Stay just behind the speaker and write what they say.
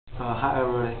Hi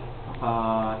everybody.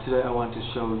 Today I want to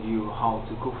show you how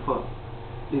to cook pho.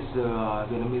 It's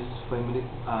Vietnamese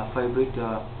favorite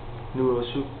noodle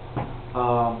soup.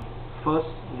 First,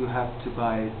 you have to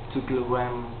buy 2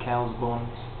 kg cow's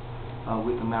bones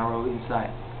with the marrow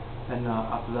inside, and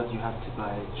after that you have to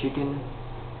buy chicken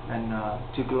and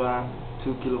 2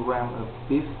 kg of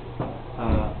beef,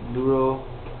 noodle,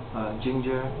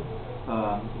 ginger,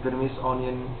 Vietnamese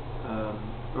onion,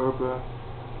 herb.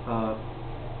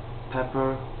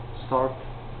 Pepper, salt,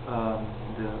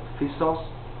 the fish sauce,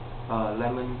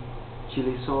 lemon,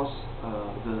 chili sauce,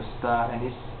 the star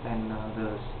anise, and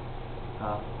the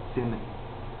cinnamon.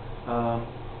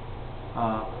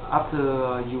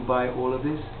 After you buy all of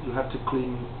this, you have to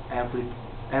clean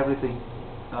everything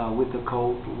with the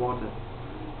cold water.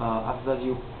 After that,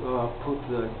 you put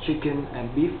the chicken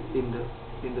and beef in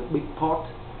the big pot,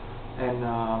 and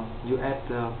you add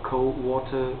the cold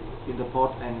water in the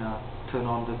pot and turn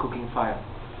on the cooking fire,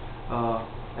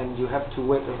 and you have to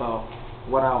wait about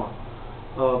 1 hour.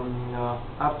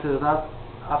 After that,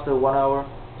 after 1 hour,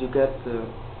 you get the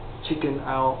chicken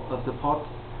out of the pot,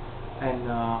 and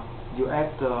you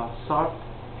add the salt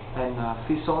and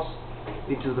fish sauce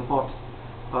into the pot,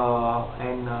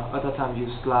 and other time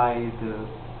you slide the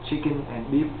chicken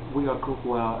and beef we are cooked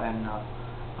well, and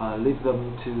leave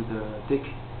them to the dish.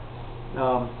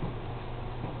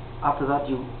 After that,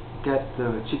 you get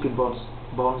the chicken bones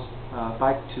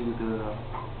back to the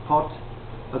pot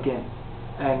again,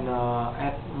 and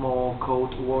add more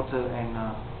cold water and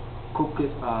cook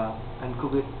it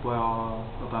well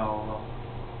about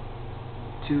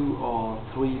 2 or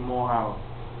 3 more hours.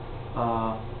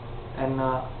 And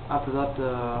after that,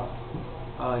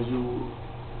 you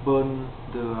burn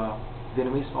the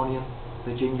Vietnamese onion,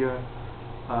 the ginger,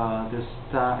 the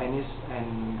star anise,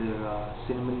 and the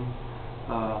cinnamon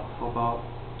for about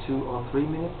 2 or 3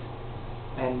 minutes,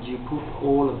 and you put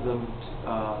all of them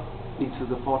into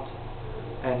the pot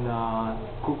and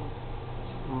cook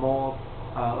more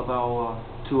about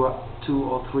 2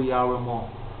 or 3 hours more.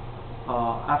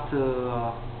 After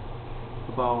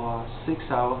about 6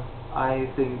 hours, I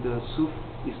think the soup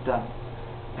is done.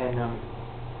 And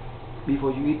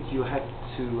before you eat, you have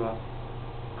to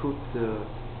put the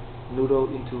noodle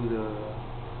into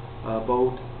the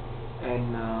bowl,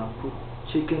 and put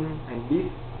chicken and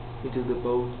beef into the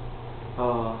bowl,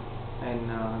 and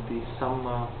some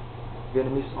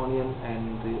Vietnamese onion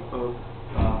and the herb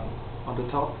on the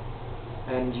top,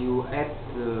 and you add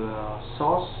the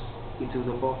sauce into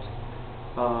the pot.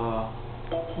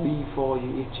 Before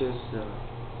you eat, just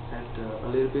add a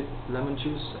little bit lemon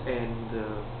juice and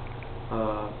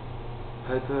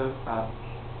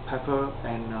pepper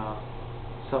and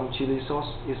some chili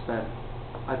sauce is better.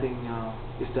 I think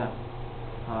it's done.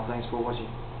 Thanks for watching.